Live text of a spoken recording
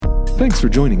Thanks for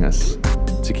joining us.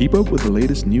 To keep up with the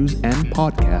latest news and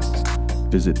podcasts,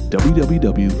 visit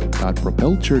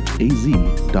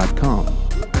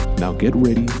www.propelchurchaz.com. Now get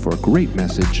ready for a great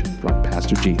message from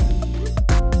Pastor Jathan.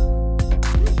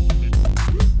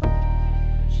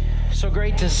 So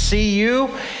great to see you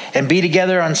and be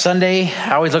together on Sunday.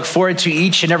 I always look forward to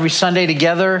each and every Sunday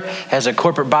together as a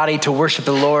corporate body to worship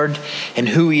the Lord and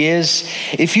who He is.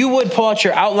 If you would pull out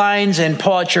your outlines and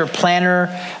pull out your planner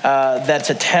that's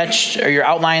attached, or your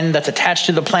outline that's attached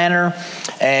to the planner,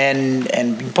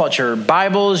 and pull out your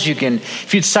Bibles. You can,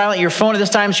 if you'd silent your phone at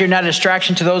this time so you're not a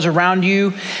distraction to those around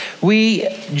you. We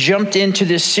jumped into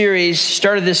this series,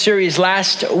 started this series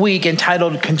last week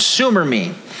entitled Consumer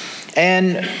Me.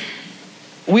 And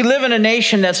we live in a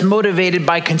nation that's motivated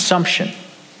by consumption.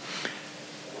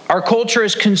 Our culture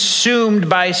is consumed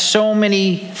by so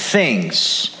many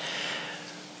things.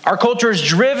 Our culture is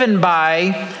driven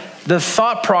by the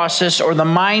thought process or the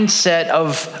mindset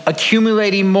of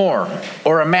accumulating more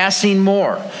or amassing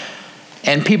more.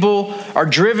 And people are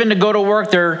driven to go to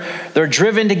work. They're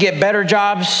driven to get better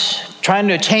jobs, trying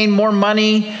to attain more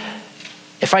money.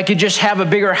 If I could just have a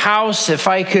bigger house, if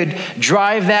I could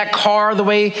drive that car the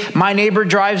way my neighbor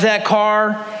drives that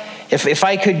car, if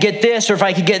I could get this or if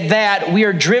I could get that, we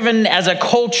are driven as a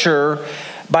culture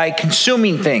by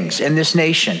consuming things in this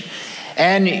nation.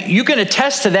 And you can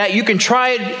attest to that. You can try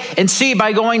it and see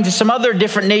by going to some other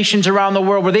different nations around the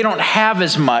world where they don't have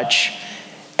as much.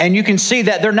 And you can see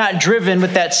that they're not driven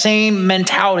with that same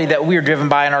mentality that we are driven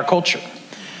by in our culture.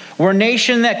 We're a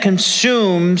nation that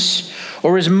consumes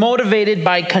or is motivated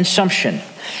by consumption.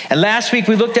 And last week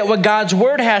we looked at what God's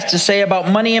Word has to say about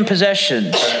money and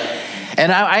possessions.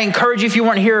 And I encourage you, if you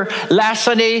weren't here last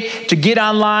Sunday, to get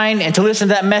online and to listen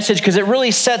to that message, because it really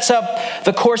sets up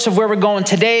the course of where we're going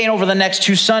today and over the next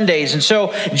 2 Sundays. And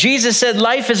so Jesus said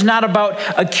life is not about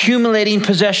accumulating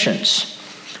possessions.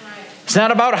 It's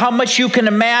not about how much you can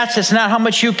amass. It's not how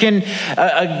much you can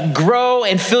grow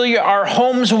and fill our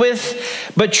homes with.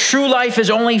 But true life is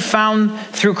only found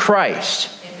through Christ.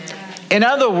 Amen. In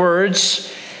other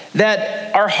words,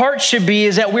 that our heart should be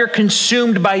is that we're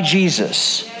consumed by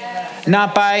Jesus,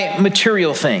 not by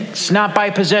material things, not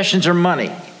by possessions or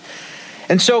money.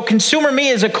 And so consumer me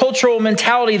is a cultural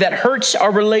mentality that hurts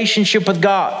our relationship with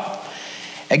God.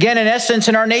 Again, in essence,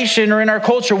 in our nation or in our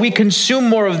culture, we consume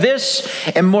more of this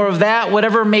and more of that,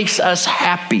 whatever makes us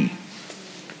happy,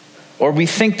 or we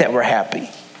think that we're happy.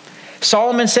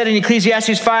 Solomon said in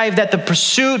Ecclesiastes 5 that the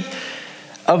pursuit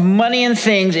of money and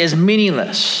things is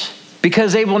meaningless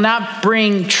because they will not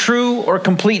bring true or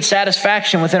complete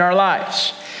satisfaction within our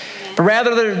lives. But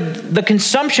rather, the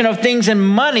consumption of things and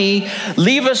money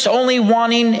leave us only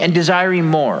wanting and desiring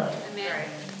more.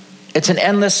 It's an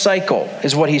endless cycle,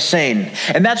 is what he's saying.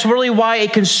 And that's really why a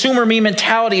consumer me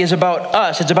mentality is about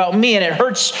us. It's about me, and it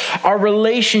hurts our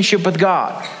relationship with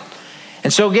God.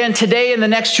 And so again, today and the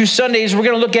next 2 Sundays, we're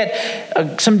going to look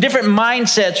at some different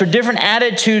mindsets or different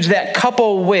attitudes that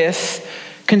couple with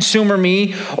consumer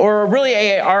me, or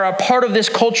really are a part of this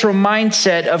cultural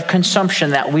mindset of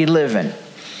consumption that we live in.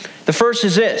 The first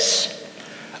is this.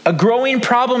 A growing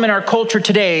problem in our culture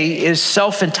today is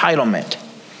self-entitlement.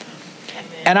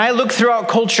 And I look throughout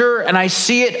culture and I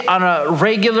see it on a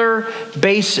regular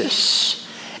basis.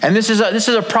 And this is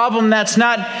a problem that's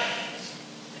not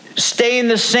staying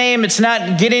the same. It's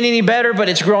not getting any better, but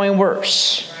it's growing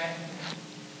worse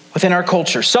within our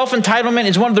culture. Self-entitlement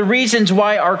is one of the reasons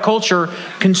why our culture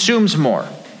consumes more.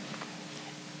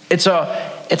 It's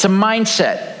a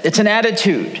mindset. It's an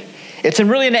attitude. It's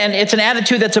an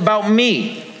attitude that's about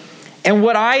me and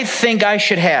what I think I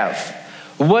should have.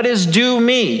 What is due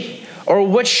me? Or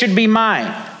what should be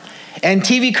mine. And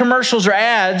TV commercials or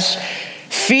ads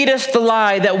feed us the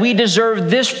lie that we deserve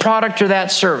this product or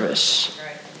that service.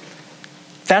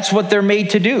 That's what they're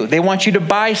made to do. They want you to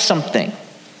buy something,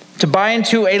 to buy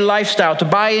into a lifestyle, to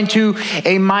buy into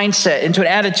a mindset, into an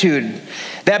attitude.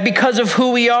 That because of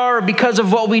who we are, or because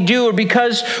of what we do, or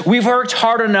because we've worked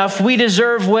hard enough, we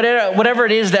deserve whatever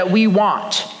it is that we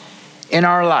want in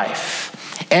our life.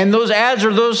 And those ads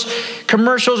or those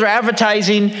commercials or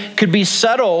advertising could be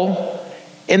subtle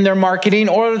in their marketing,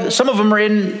 or some of them are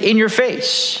in your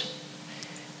face.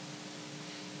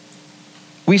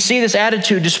 We see this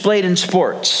attitude displayed in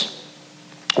sports,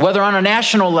 whether on a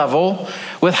national level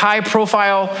with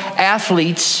high-profile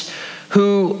athletes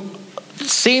who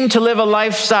seem to live a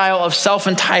lifestyle of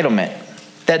self-entitlement,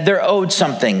 that they're owed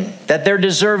something, that they're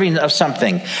deserving of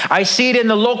something. I see it in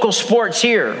the local sports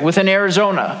here within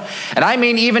Arizona. And I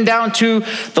mean even down to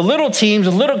the little teams,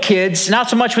 the little kids, not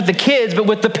so much with the kids, but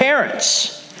with the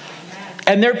parents.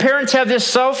 And their parents have this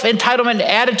self-entitlement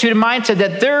attitude and mindset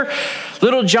that they're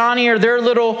little Johnny or their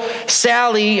little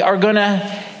Sally are going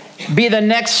to be the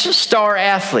next star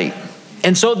athlete.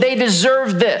 And so they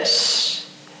deserve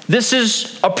this. This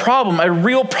is a problem, a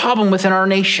real problem within our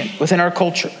nation, within our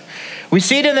culture. We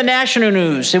see it in the national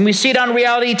news, and we see it on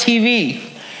reality TV.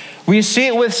 We see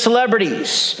it with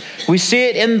celebrities. We see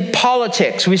it in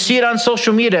politics. We see it on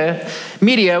social media.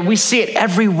 We see it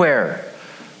everywhere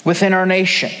within our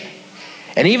nation.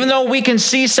 And even though we can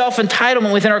see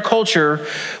self-entitlement within our culture,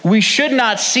 we should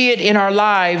not see it in our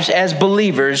lives as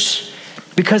believers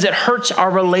because it hurts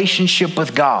our relationship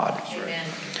with God. Amen.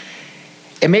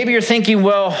 And maybe you're thinking,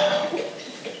 well,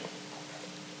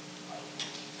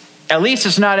 at least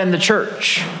it's not in the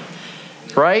church,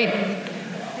 right?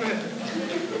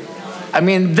 I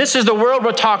mean, this is the world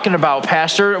we're talking about,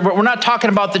 Pastor. We're not talking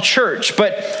about the church,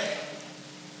 but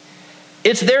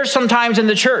it's there sometimes in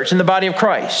the church, in the body of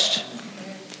Christ.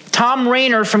 Tom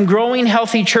Rainer from Growing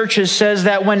Healthy Churches says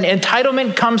that when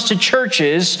entitlement comes to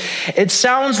churches, it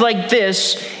sounds like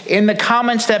this in the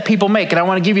comments that people make. And I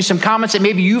want to give you some comments that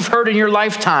maybe you've heard in your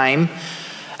lifetime,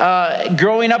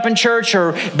 growing up in church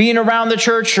or being around the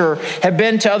church or have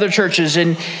been to other churches.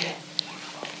 And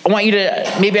I want you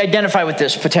to maybe identify with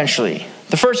this potentially.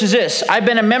 The first is this: I've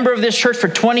been a member of this church for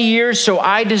 20 years, so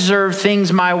I deserve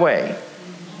things my way.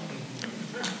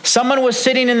 Someone was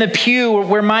sitting in the pew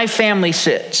where my family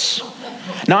sits.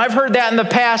 Now, I've heard that in the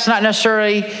past, not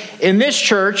necessarily in this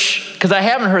church, because I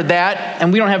haven't heard that,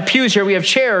 and we don't have pews here, we have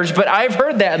chairs, but I've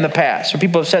heard that in the past, where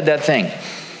people have said that thing.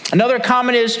 Another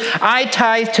comment is, I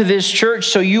tithe to this church,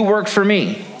 so you work for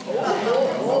me.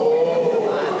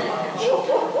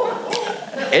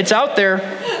 It's out there.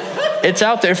 It's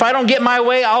out there. If I don't get my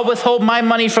way, I'll withhold my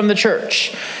money from the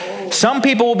church. Some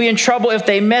people will be in trouble if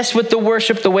they mess with the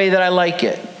worship the way that I like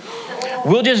it.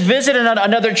 We'll just visit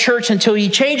another church until he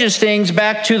changes things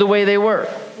back to the way they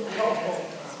were.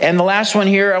 And the last one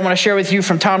here I want to share with you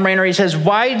from Tom Rainer. He says,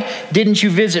 why didn't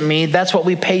you visit me? That's what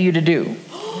we pay you to do.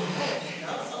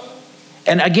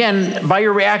 And again, by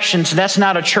your reactions, that's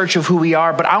not a church of who we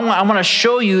are. But I want to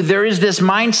show you there is this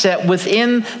mindset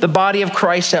within the body of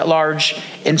Christ at large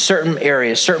in certain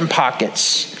areas, certain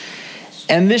pockets.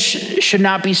 And this should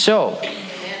not be so.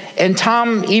 And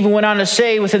Tom even went on to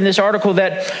say within this article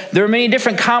that there are many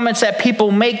different comments that people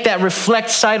make that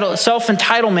reflect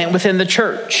self-entitlement within the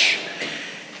church,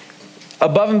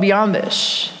 above and beyond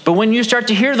this. But when you start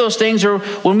to hear those things, or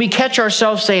when we catch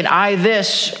ourselves saying, I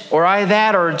this, or I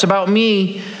that, or it's about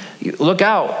me, look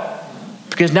out.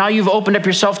 Because now you've opened up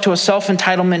yourself to a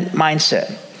self-entitlement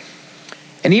mindset.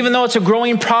 And even though it's a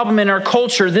growing problem in our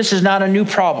culture, this is not a new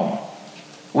problem.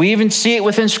 We even see it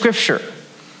within Scripture.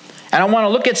 And I want to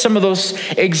look at some of those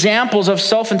examples of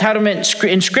self-entitlement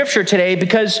in Scripture today,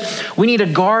 because we need to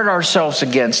guard ourselves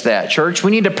against that, church.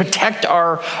 We need to protect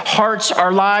our hearts,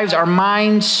 our lives, our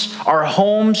minds, our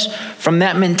homes from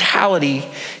that mentality,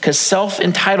 because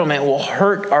self-entitlement will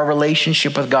hurt our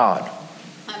relationship with God.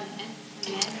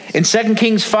 In 2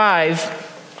 Kings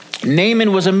 5,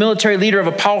 Naaman was a military leader of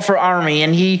a powerful army,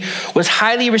 and he was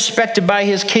highly respected by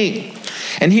his king.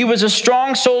 And he was a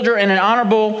strong soldier and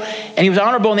he was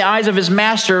honorable in the eyes of his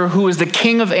master, who was the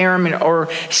king of Aram or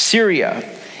Syria.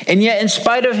 And yet, in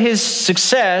spite of his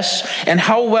success and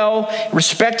how well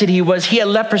respected he was, he had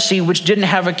leprosy, which didn't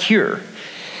have a cure.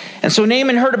 And so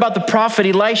Naaman heard about the prophet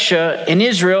Elisha in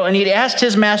Israel, and he'd asked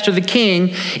his master, the king,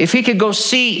 if he could go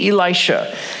see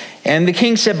Elisha. And the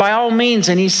king said, by all means.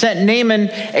 And he sent Naaman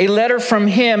a letter from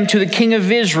him to the king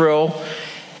of Israel,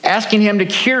 asking him to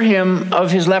cure him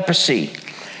of his leprosy.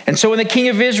 And so when the king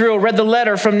of Israel read the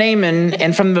letter from Naaman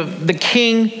and from the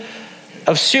king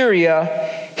of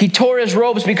Syria, he tore his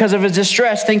robes because of his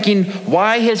distress, thinking,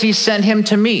 why has he sent him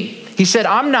to me? He said,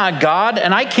 I'm not God,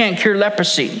 and I can't cure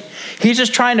leprosy. He's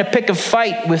just trying to pick a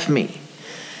fight with me.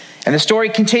 And the story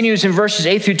continues in verses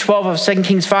 8 through 12 of 2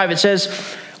 Kings 5. It says,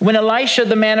 when Elisha,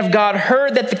 the man of God,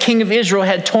 heard that the king of Israel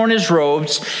had torn his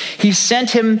robes, he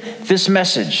sent him this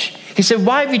message. He said,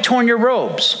 why have you torn your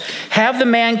robes? Have the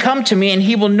man come to me, and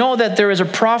he will know that there is a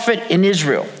prophet in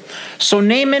Israel. So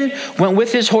Naaman went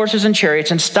with his horses and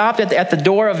chariots and stopped at the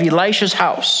door of Elisha's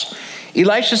house.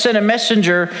 Elisha sent a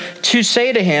messenger to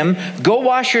say to him, go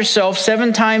wash yourself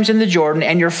 7 times in the Jordan,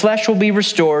 and your flesh will be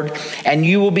restored, and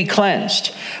you will be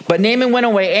cleansed. But Naaman went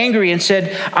away angry and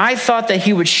said, I thought that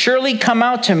he would surely come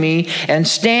out to me and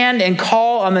stand and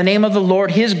call on the name of the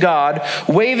Lord his God,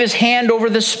 wave his hand over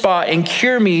the spot, and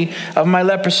cure me of my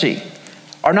leprosy.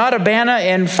 Are not Abana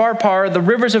and Pharpar, the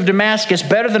rivers of Damascus,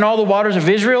 better than all the waters of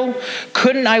Israel?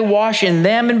 Couldn't I wash in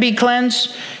them and be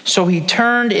cleansed? So he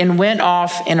turned and went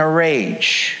off in a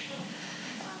rage.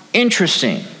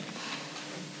 Interesting.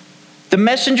 The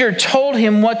messenger told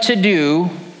him what to do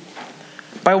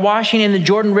by washing in the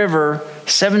Jordan River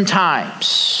 7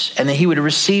 times, and then he would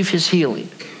receive his healing.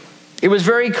 It was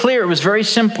very clear. It was very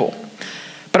simple.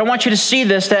 But I want you to see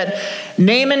this, that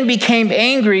Naaman became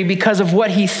angry because of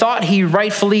what he thought he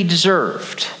rightfully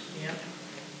deserved.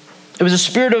 It was a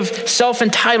spirit of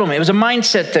self-entitlement. It was a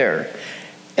mindset there.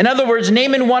 In other words,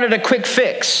 Naaman wanted a quick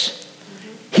fix.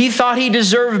 He thought he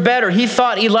deserved better. He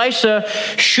thought Elisha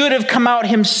should have come out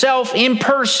himself in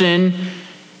person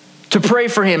to pray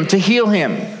for him, to heal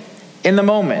him in the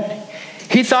moment.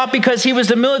 He thought because he was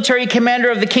the military commander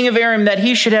of the king of Aram that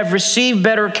he should have received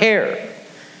better care.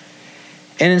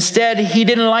 And instead, he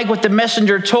didn't like what the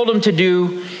messenger told him to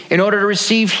do in order to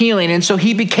receive healing. And so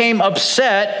he became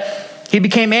upset. He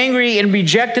became angry and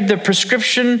rejected the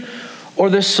prescription or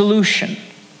the solution.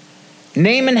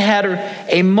 Naaman had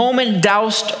a moment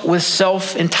doused with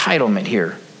self-entitlement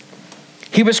here.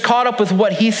 He was caught up with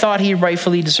what he thought he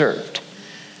rightfully deserved.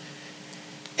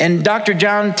 And Dr.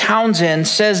 John Townsend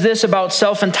says this about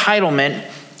self-entitlement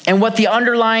and what the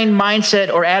underlying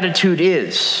mindset or attitude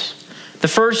is. The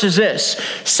first is this.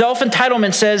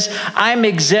 Self-entitlement says, I'm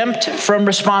exempt from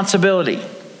responsibility.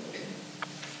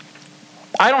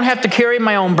 I don't have to carry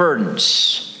my own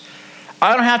burdens.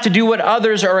 I don't have to do what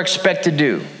others are expected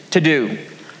to do.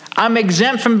 I'm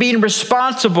exempt from being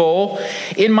responsible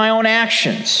in my own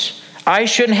actions. I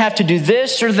shouldn't have to do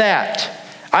this or that.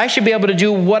 I should be able to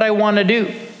do what I want to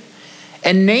do.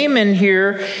 And Naaman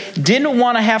here didn't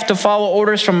want to have to follow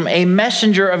orders from a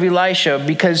messenger of Elisha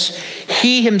because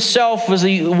he himself was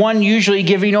the one usually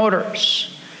giving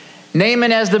orders.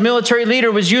 Naaman, as the military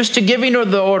leader, was used to giving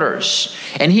the orders,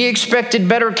 and he expected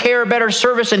better care, better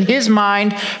service in his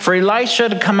mind for Elisha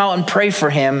to come out and pray for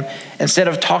him instead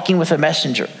of talking with a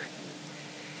messenger.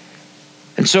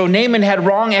 And so Naaman had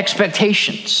wrong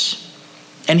expectations,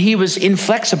 and he was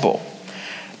inflexible.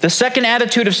 The second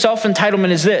attitude of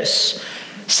self-entitlement is this.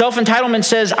 Self-entitlement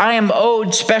says, I am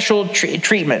owed special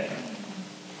treatment.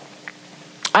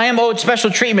 I am owed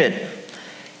special treatment.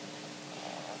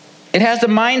 It has the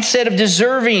mindset of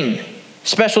deserving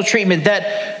special treatment,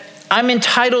 that I'm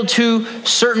entitled to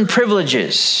certain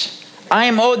privileges. I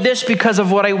am owed this because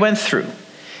of what I went through,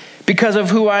 because of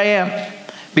who I am,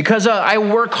 because I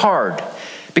work hard,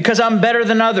 because I'm better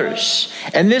than others.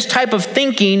 And this type of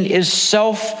thinking is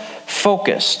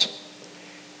self-focused.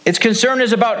 Its concern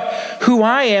is about who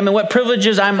I am and what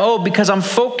privileges I'm owed because I'm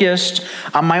focused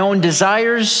on my own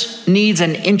desires, needs,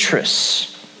 and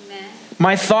interests. Amen.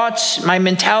 My thoughts, my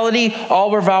mentality,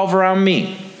 all revolve around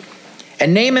me.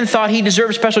 And Naaman thought he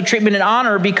deserved special treatment and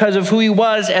honor because of who he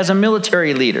was as a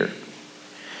military leader.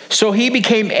 So he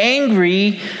became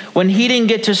angry when he didn't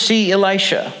get to see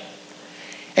Elisha.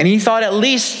 And he thought at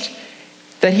least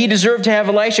that he deserved to have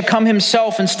Elisha come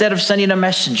himself instead of sending a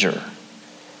messenger.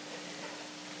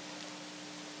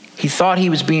 He thought he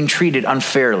was being treated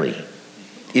unfairly,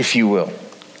 if you will.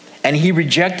 And he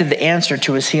rejected the answer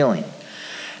to his healing.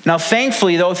 Now,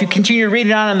 thankfully, though, if you continue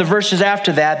reading on in the verses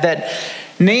after that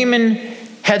Naaman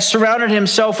had surrounded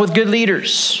himself with good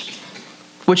leaders,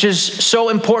 which is so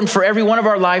important for every one of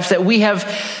our lives, that we have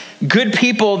good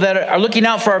people that are looking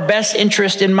out for our best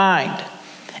interest in mind.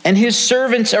 And his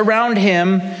servants around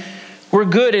him were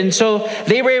good. And so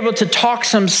they were able to talk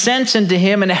some sense into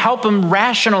him and help him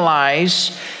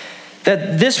rationalize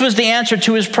that this was the answer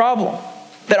to his problem.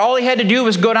 That all he had to do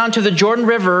was go down to the Jordan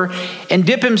River and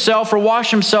dip himself or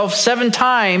wash himself 7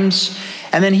 times,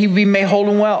 and then he'd be made whole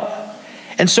and well.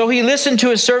 And so he listened to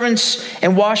his servants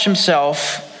and washed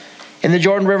himself in the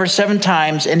Jordan River 7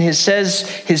 times, and it says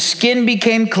his skin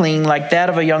became clean like that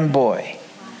of a young boy.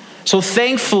 So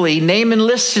thankfully, Naaman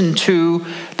listened to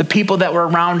the people that were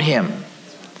around him.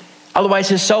 Otherwise,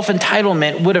 his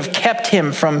self-entitlement would have kept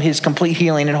him from his complete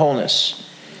healing and wholeness.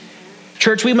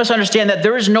 Church, we must understand that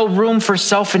there is no room for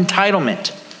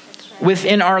self-entitlement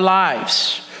within our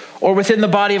lives or within the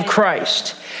body of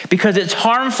Christ, because it's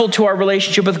harmful to our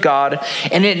relationship with God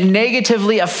and it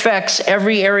negatively affects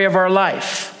every area of our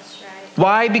life.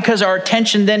 Why? Because our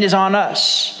attention then is on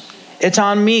us. It's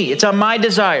on me. It's on my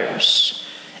desires.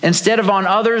 Instead of on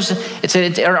others,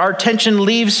 our attention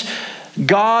leaves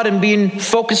God and being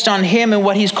focused on Him and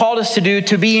what He's called us to do,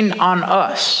 to being on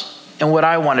us and what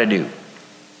I want to do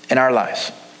in our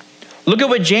lives. Look at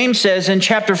what James says in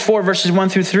chapter 4, verses 1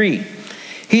 through 3.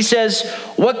 He says,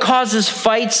 "What causes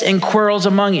fights and quarrels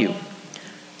among you?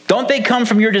 Don't they come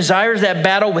from your desires that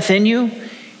battle within you?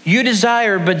 You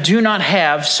desire but do not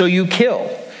have, so you kill.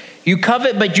 You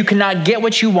covet but you cannot get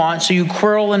what you want, so you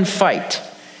quarrel and fight.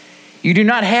 You do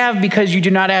not have because you do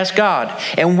not ask God.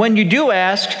 And when you do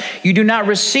ask, you do not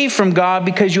receive from God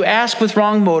because you ask with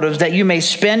wrong motives, that you may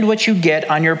spend what you get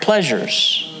on your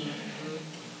pleasures.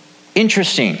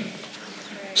 Interesting.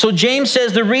 So James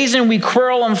says the reason we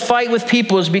quarrel and fight with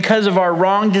people is because of our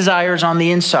wrong desires on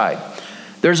the inside.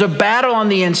 There's a battle on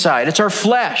the inside. It's our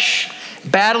flesh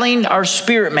battling our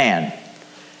spirit man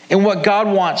and what God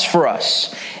wants for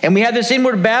us. And we have this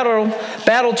inward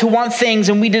battle to want things,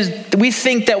 and we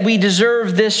think that we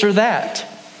deserve this or that.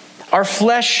 Our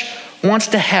flesh wants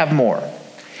to have more.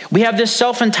 We have this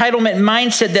self-entitlement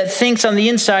mindset that thinks on the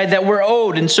inside that we're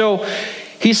owed. And so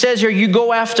he says here, you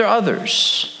go after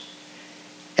others.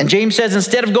 And James says,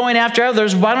 instead of going after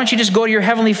others, why don't you just go to your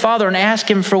heavenly Father and ask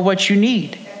him for what you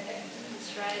need?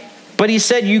 That's right. But he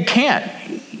said you can't.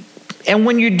 And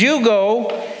when you do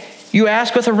go, you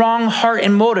ask with a wrong heart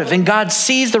and motive, and God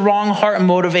sees the wrong heart and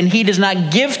motive, and he does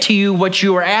not give to you what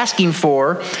you are asking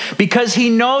for because he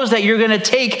knows that you're going to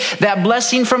take that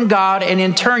blessing from God, and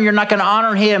in turn, you're not going to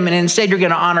honor him, and instead you're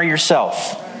going to honor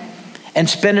yourself and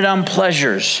spend it on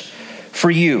pleasures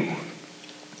for you.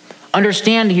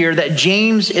 Understand here that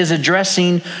James is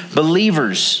addressing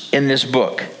believers in this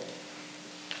book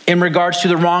in regards to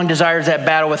the wrong desires that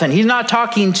battle within. He's not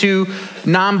talking to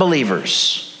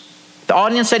non-believers. The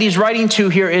audience that he's writing to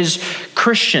here is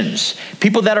Christians,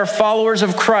 people that are followers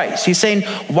of Christ. He's saying,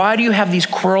 why do you have these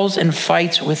quarrels and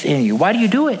fights within you? Why do you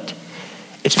do it?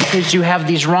 It's because you have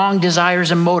these wrong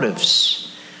desires and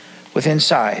motives within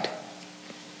inside.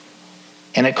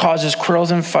 And it causes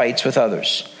quarrels and fights with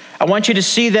others. I want you to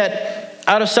see that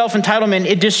out of self-entitlement,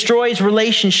 it destroys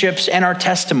relationships and our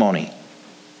testimony.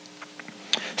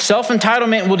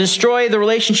 Self-entitlement will destroy the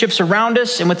relationships around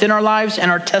us and within our lives and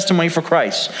our testimony for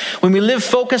Christ. When we live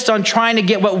focused on trying to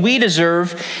get what we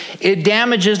deserve, it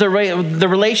damages the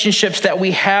relationships that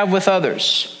we have with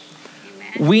others.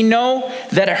 Amen. We know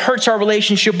that it hurts our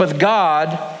relationship with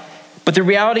God, but the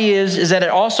reality is that it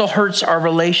also hurts our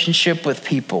relationship with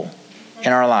people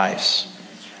in our lives.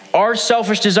 Our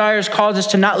selfish desires cause us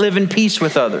to not live in peace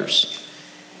with others.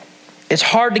 It's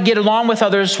hard to get along with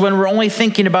others when we're only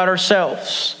thinking about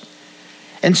ourselves.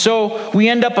 And so we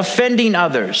end up offending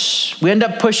others. We end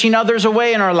up pushing others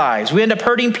away in our lives. We end up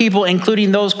hurting people,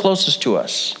 including those closest to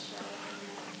us,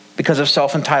 because of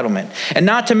self-entitlement. And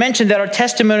not to mention that our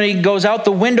testimony goes out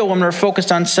the window when we're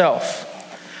focused on self.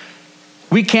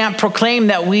 We can't proclaim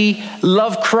that we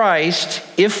love Christ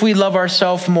if we love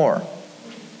ourselves more.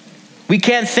 We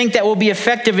can't think that we'll be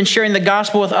effective in sharing the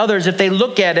gospel with others if they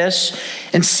look at us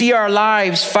and see our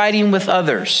lives fighting with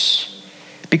others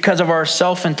because of our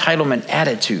self-entitlement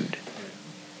attitude.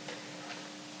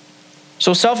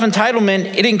 So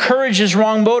self-entitlement, it encourages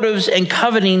wrong motives and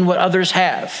coveting what others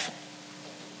have,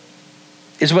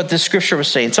 is what this scripture was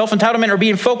saying. Self-entitlement or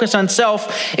being focused on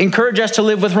self encourage us to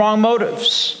live with wrong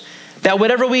motives. That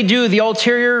whatever we do, the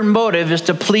ulterior motive is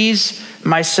to please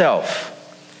myself,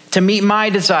 to meet my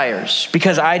desires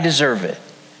because I deserve it,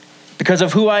 because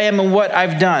of who I am and what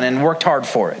I've done and worked hard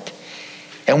for it.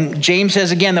 And James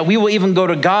says again that we will even go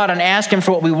to God and ask him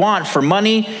for what we want, for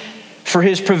money, for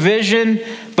his provision,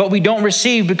 but we don't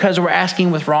receive because we're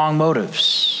asking with wrong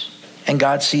motives. And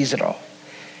God sees it all.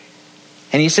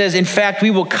 And he says, in fact,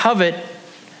 we will covet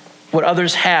what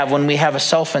others have when we have a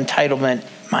self-entitlement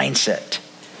mindset,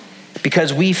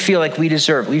 because we feel like we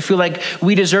deserve it. We feel like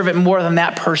we deserve it more than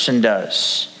that person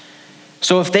does.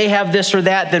 So if they have this or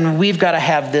that, then we've got to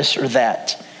have this or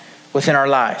that within our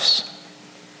lives.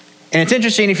 And it's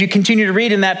interesting, if you continue to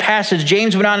read in that passage,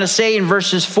 James went on to say in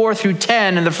verses 4 through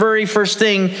 10, and the very first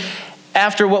thing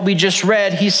after what we just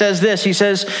read, he says this. He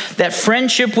says that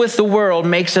friendship with the world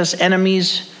makes us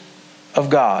enemies of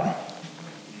God.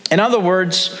 In other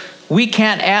words, we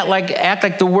can't act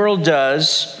like the world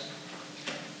does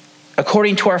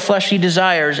according to our fleshly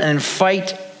desires and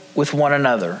fight with one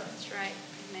another.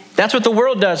 That's what the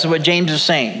world does, is what James is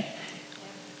saying.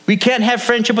 We can't have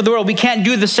friendship with the world. We can't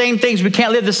do the same things. We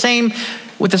can't live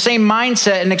with the same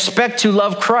mindset and expect to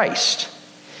love Christ.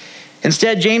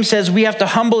 Instead, James says we have to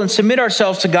humble and submit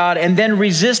ourselves to God and then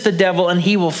resist the devil and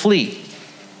he will flee.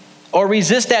 Or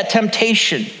resist that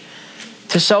temptation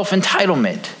to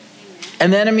self-entitlement.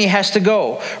 And the enemy has to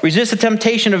go. Resist the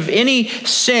temptation of any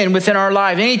sin within our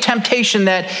lives, any temptation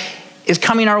that is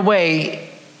coming our way.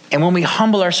 And when we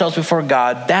humble ourselves before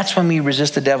God, that's when we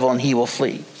resist the devil and he will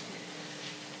flee.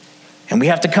 And we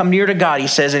have to come near to God, he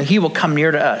says, and he will come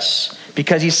near to us.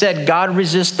 Because he said, God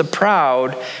resists the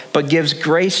proud, but gives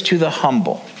grace to the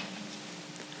humble.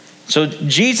 So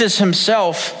Jesus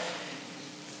himself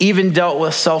even dealt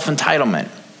with self-entitlement.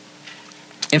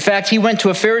 In fact, he went to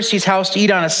a Pharisee's house to eat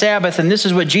on a Sabbath, and this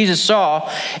is what Jesus saw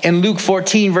in Luke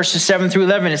 14, verses 7 through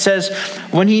 11. It says,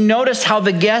 when he noticed how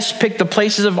the guests picked the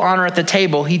places of honor at the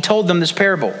table, he told them this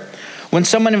parable. When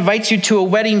someone invites you to a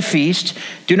wedding feast,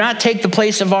 do not take the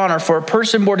place of honor, for a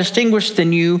person more distinguished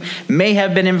than you may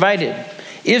have been invited.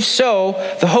 If so,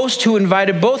 the host who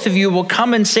invited both of you will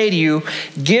come and say to you,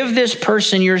 give this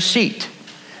person your seat.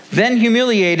 Then,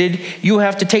 humiliated, you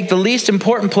have to take the least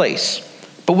important place.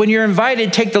 But when you're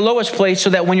invited, take the lowest place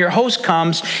so that when your host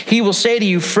comes, he will say to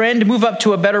you, friend, move up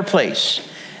to a better place.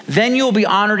 Then you will be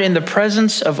honored in the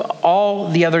presence of all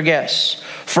the other guests.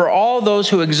 For all those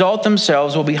who exalt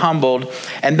themselves will be humbled,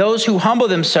 and those who humble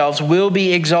themselves will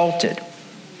be exalted.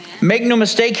 Make no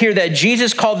mistake here that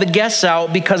Jesus called the guests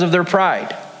out because of their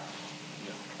pride.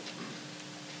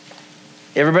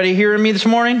 Everybody hearing me this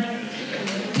morning?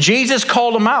 Jesus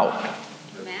called them out.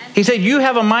 He said, you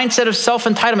have a mindset of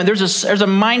self-entitlement. There's a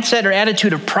mindset or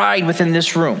attitude of pride within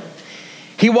this room.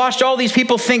 He watched all these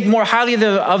people think more highly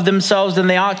of themselves than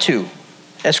they ought to,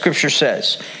 as Scripture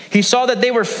says. He saw that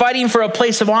they were fighting for a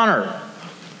place of honor,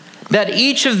 that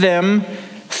each of them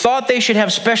thought they should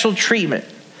have special treatment.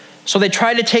 So they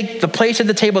tried to take the place at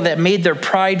the table that made their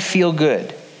pride feel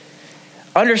good.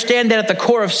 Understand that at the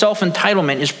core of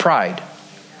self-entitlement is pride.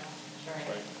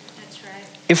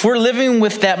 If we're living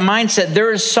with that mindset,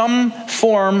 there is some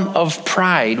form of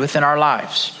pride within our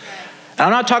lives. And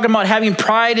I'm not talking about having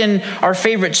pride in our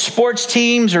favorite sports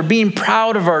teams or being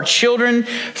proud of our children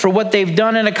for what they've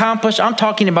done and accomplished. I'm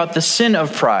talking about the sin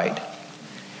of pride,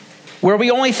 where we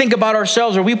only think about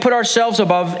ourselves, or we put ourselves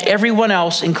above everyone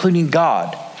else, including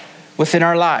God, within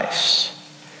our lives.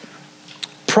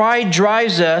 Pride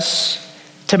drives us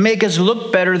to make us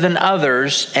look better than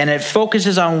others, and it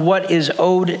focuses on what is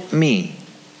owed me.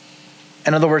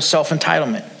 In other words,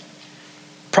 self-entitlement.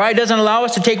 Pride doesn't allow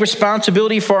us to take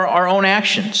responsibility for our own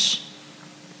actions.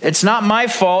 It's not my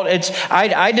fault.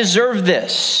 I deserve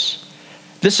this.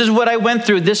 This is what I went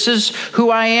through. This is who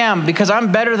I am. Because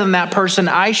I'm better than that person,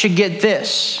 I should get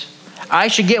this. I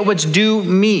should get what's due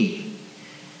me,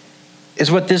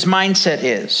 is what this mindset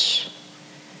is.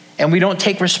 And we don't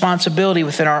take responsibility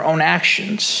within our own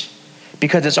actions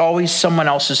because it's always someone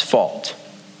else's fault.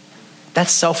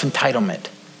 That's self-entitlement.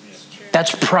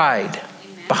 That's pride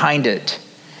behind it.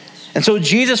 And so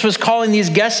Jesus was calling these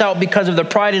guests out because of the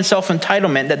pride and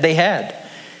self-entitlement that they had.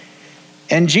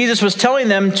 And Jesus was telling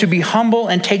them to be humble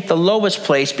and take the lowest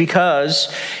place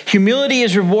because humility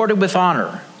is rewarded with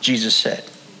honor, Jesus said.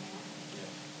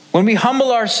 When we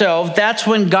humble ourselves, that's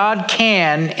when God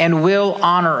can and will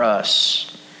honor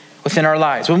us within our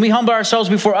lives. When we humble ourselves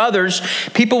before others,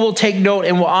 people will take note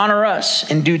and will honor us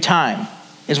in due time,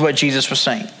 is what Jesus was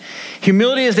saying.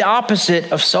 Humility is the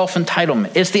opposite of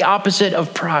self-entitlement. It's the opposite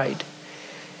of pride.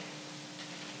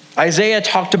 Isaiah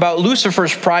talked about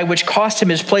Lucifer's pride, which cost him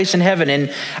his place in heaven.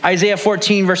 In Isaiah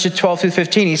 14, verses 12 through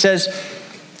 15, he says,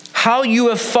 how you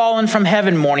have fallen from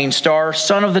heaven, morning star,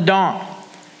 son of the dawn.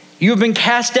 You have been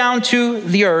cast down to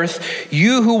the earth,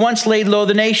 you who once laid low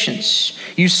the nations.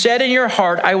 You said in your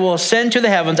heart, I will ascend to the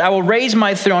heavens. I will raise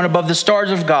my throne above the stars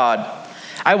of God.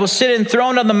 I will sit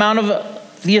enthroned on the mount of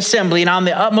the assembly and on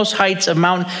the utmost heights of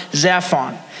Mount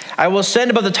Zaphon. I will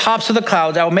ascend above the tops of the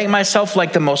clouds. I will make myself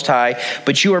like the Most High,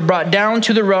 but you are brought down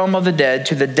to the realm of the dead,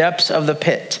 to the depths of the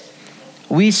pit.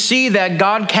 We see that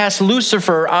God cast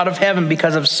Lucifer out of heaven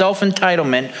because of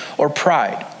self-entitlement or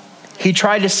pride. He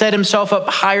tried to set himself up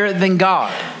higher than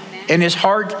God in his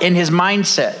heart and his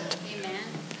mindset.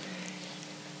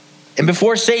 And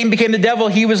before Satan became the devil,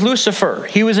 he was Lucifer.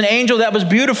 He was an angel that was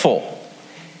beautiful.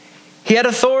 He had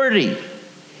authority.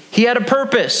 He had a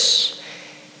purpose.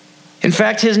 In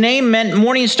fact, his name meant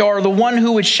morning star, the one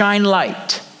who would shine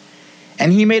light.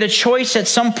 And he made a choice at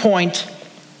some point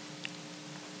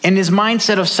in his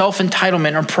mindset of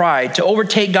self-entitlement or pride to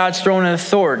overtake God's throne and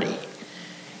authority.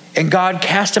 And God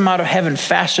cast him out of heaven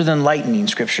faster than lightning,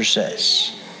 Scripture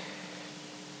says.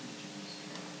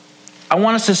 I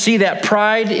want us to see that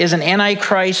pride is an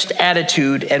antichrist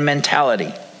attitude and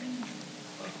mentality.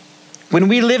 When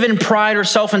we live in pride or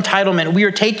self-entitlement, we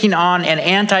are taking on an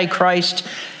antichrist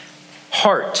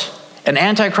heart, an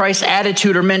antichrist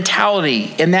attitude or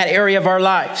mentality in that area of our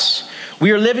lives.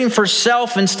 We are living for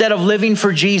self instead of living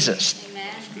for Jesus.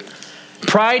 Amen.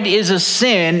 Pride is a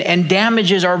sin and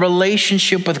damages our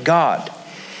relationship with God.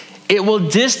 It will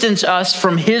distance us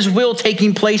from His will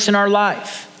taking place in our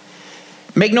life.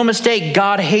 Make no mistake,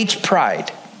 God hates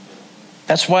pride.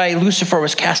 That's why Lucifer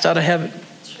was cast out of heaven.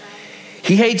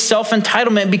 He hates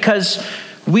self-entitlement because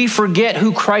we forget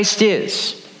who Christ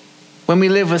is when we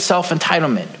live with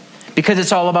self-entitlement, because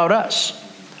it's all about us.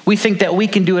 We think that we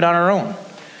can do it on our own.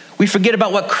 we forget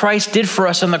about what Christ did for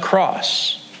us on the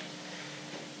cross.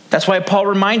 That's why Paul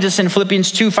reminds us in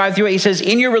Philippians 2, 5-8, he says,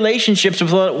 in your relationships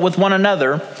with one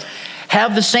another,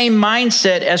 have the same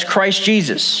mindset as Christ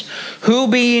Jesus, who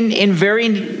being in very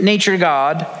nature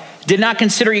God, did not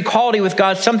consider equality with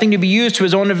God something to be used to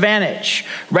his own advantage.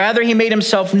 Rather, he made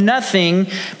himself nothing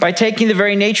by taking the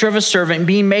very nature of a servant,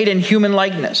 being made in human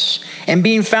likeness. And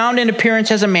being found in appearance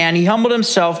as a man, he humbled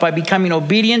himself by becoming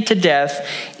obedient to death,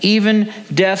 even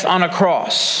death on a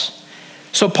cross.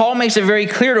 So Paul makes it very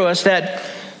clear to us that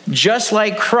just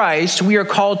like Christ, we are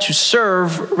called to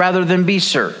serve rather than be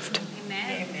served.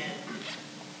 Amen.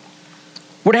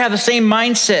 We're to have the same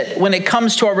mindset when it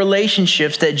comes to our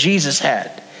relationships that Jesus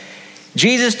had.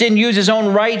 Jesus didn't use his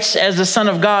own rights as the Son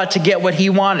of God to get what he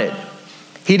wanted.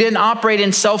 He didn't operate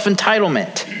in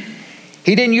self-entitlement.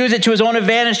 He didn't use it to his own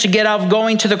advantage to get out of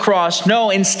going to the cross. No,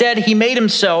 instead, he made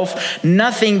himself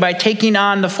nothing by taking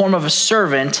on the form of a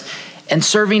servant and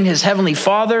serving his heavenly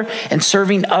Father and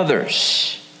serving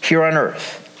others here on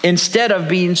earth instead of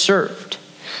being served.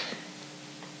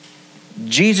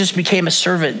 Jesus became a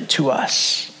servant to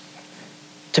us,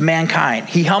 to mankind.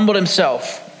 He humbled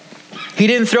himself. He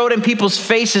didn't throw it in people's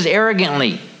faces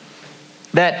arrogantly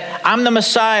that I'm the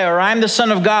Messiah or I'm the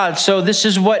Son of God, so this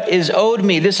is what is owed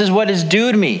me. This is what is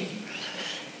due to me.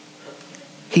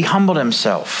 He humbled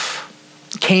himself,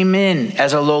 came in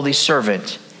as a lowly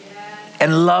servant,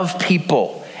 and loved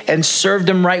people and served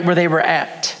them right where they were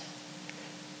at,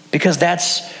 because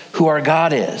that's who our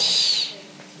God is.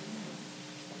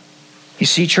 You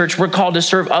see, church, we're called to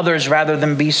serve others rather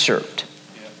than be served.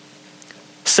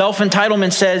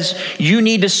 Self-entitlement says, you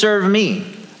need to serve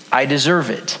me. I deserve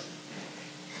it.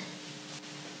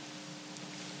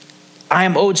 I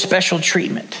am owed special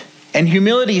treatment. And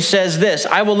humility says this,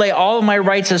 I will lay all of my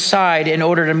rights aside in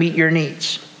order to meet your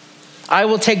needs. I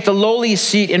will take the lowly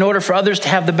seat in order for others to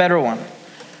have the better one.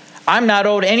 I'm not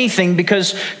owed anything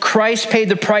because Christ paid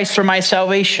the price for my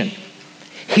salvation.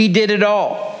 He did it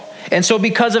all. And so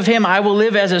because of him, I will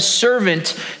live as a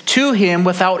servant to him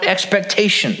without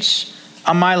expectations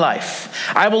on my life.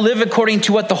 I will live according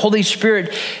to what the Holy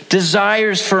Spirit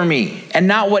desires for me and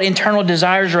not what internal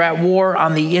desires are at war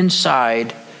on the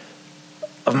inside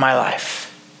of my life.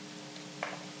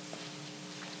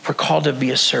 We're called to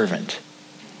be a servant.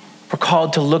 We're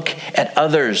called to look at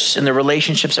others and the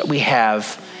relationships that we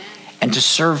have and to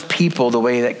serve people the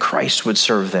way that Christ would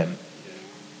serve them.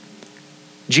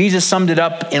 Jesus summed it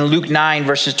up in Luke 9,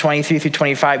 verses 23 through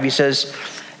 25. He says,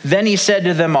 then he said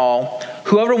to them all,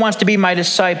 whoever wants to be my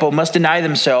disciple must deny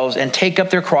themselves and take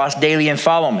up their cross daily and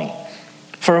follow me.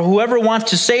 For whoever wants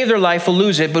to save their life will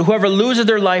lose it, but whoever loses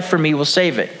their life for me will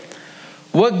save it.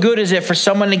 What good is it for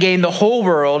someone to gain the whole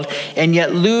world and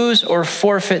yet lose or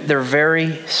forfeit their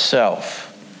very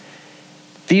self?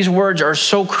 These words are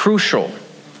so crucial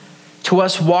to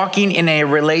us walking in a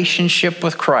relationship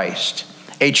with Christ,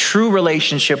 a true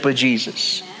relationship with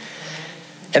Jesus.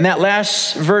 And that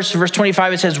last verse, verse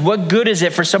 25, it says, what good is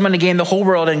it for someone to gain the whole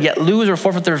world and yet lose or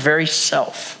forfeit their very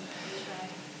self?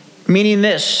 Meaning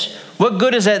this, what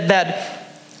good is it that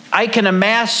I can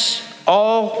amass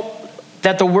all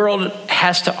that the world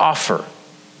has to offer?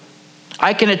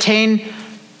 I can attain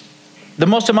the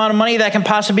most amount of money that I can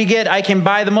possibly get. I can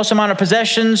buy the most amount of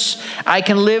possessions. I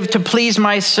can live to please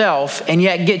myself and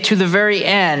yet get to the very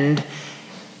end,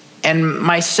 and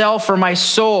myself or my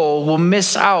soul will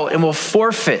miss out and will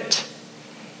forfeit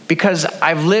because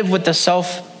I've lived with the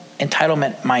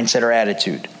self-entitlement mindset or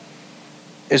attitude,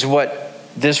 is what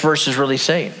this verse is really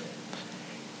saying.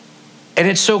 And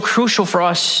it's so crucial for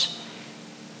us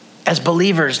as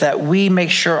believers that we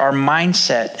make sure our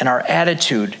mindset and our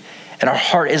attitude and our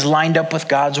heart is lined up with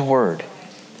God's word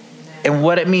and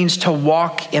what it means to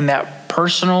walk in that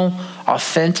personal,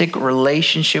 authentic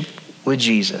relationship with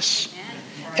Jesus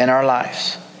in our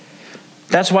lives.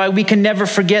 That's why we can never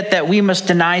forget that we must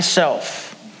deny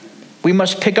self. We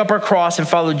must pick up our cross and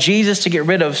follow Jesus to get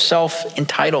rid of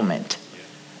self-entitlement.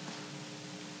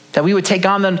 That we would take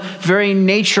on the very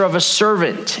nature of a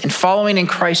servant and following in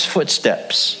Christ's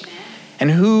footsteps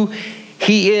and who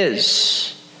he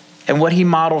is and what he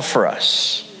modeled for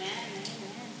us.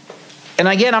 And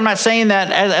again, I'm not saying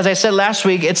that, as I said last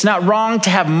week, it's not wrong to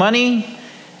have money.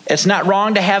 It's not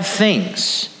wrong to have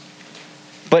things.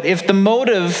 But if the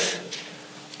motive,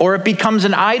 or it becomes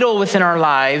an idol within our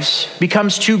lives,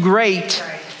 becomes too great,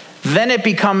 then it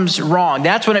becomes wrong.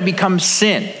 That's when it becomes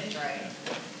sin.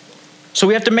 So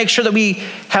we have to make sure that we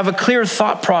have a clear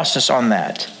thought process on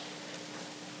that.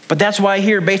 But that's why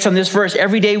here, based on this verse,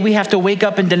 every day we have to wake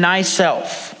up and deny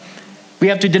self. We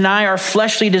have to deny our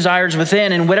fleshly desires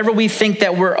within and whatever we think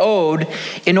that we're owed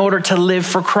in order to live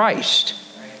for Christ.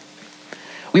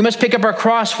 We must pick up our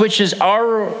cross, which is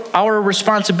our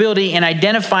responsibility in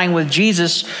identifying with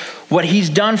Jesus, what he's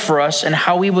done for us and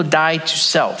how we will die to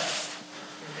self.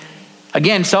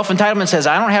 Again, self-entitlement says,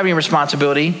 I don't have any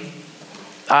responsibility.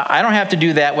 I don't have to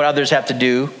do that, what others have to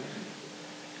do.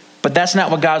 But that's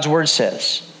not what God's word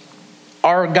says.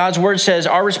 God's word says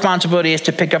our responsibility is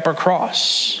to pick up our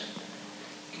cross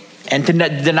and to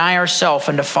deny ourselves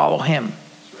and to follow him.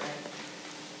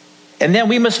 And then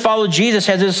we must follow Jesus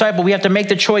as a disciple. We have to make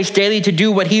the choice daily to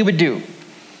do what he would do.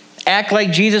 Act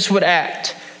like Jesus would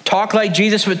act. Talk like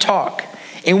Jesus would talk.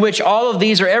 In which all of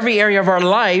these, or every area of our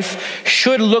life,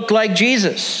 should look like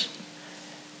Jesus.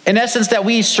 In essence, that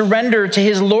we surrender to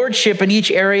his lordship in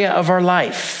each area of our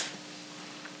life.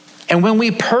 And when we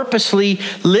purposely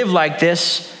live like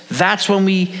this, that's when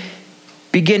we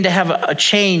begin to have a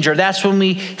change, or that's when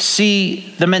we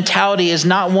see the mentality is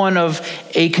not one of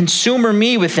a consumer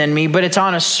me within me, but it's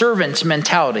on a servant's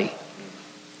mentality.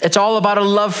 It's all about a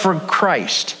love for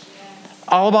Christ,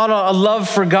 all about a love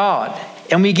for God.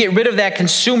 And we get rid of that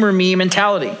consumer me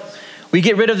mentality. We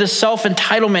get rid of the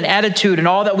self-entitlement attitude and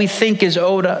all that we think is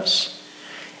owed us.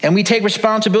 And we take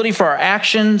responsibility for our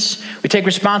actions. We take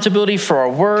responsibility for our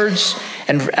words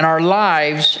and our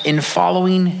lives in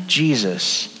following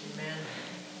Jesus.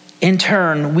 In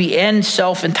turn, we end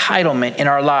self-entitlement in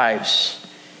our lives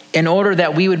in order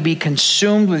that we would be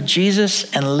consumed with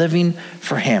Jesus and living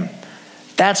for him.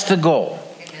 That's the goal.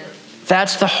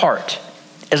 That's the heart,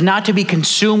 is not to be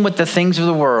consumed with the things of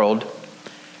the world,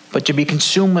 but to be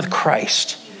consumed with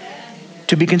Christ,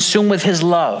 to be consumed with his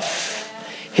love,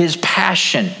 his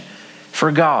passion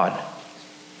for God.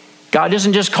 God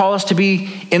doesn't just call us to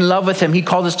be in love with him. He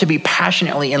calls us to be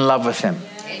passionately in love with him.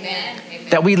 Amen.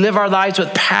 That we live our lives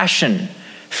with passion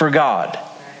for God.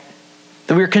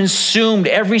 That we're consumed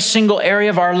every single area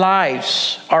of our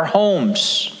lives, our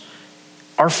homes,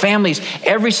 our families,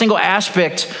 every single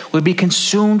aspect would be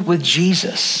consumed with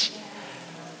Jesus.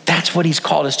 That's what he's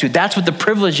called us to. That's what the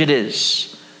privilege it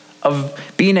is of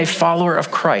being a follower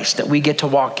of Christ that we get to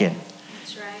walk in.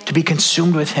 That's right. To be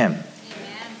consumed with him.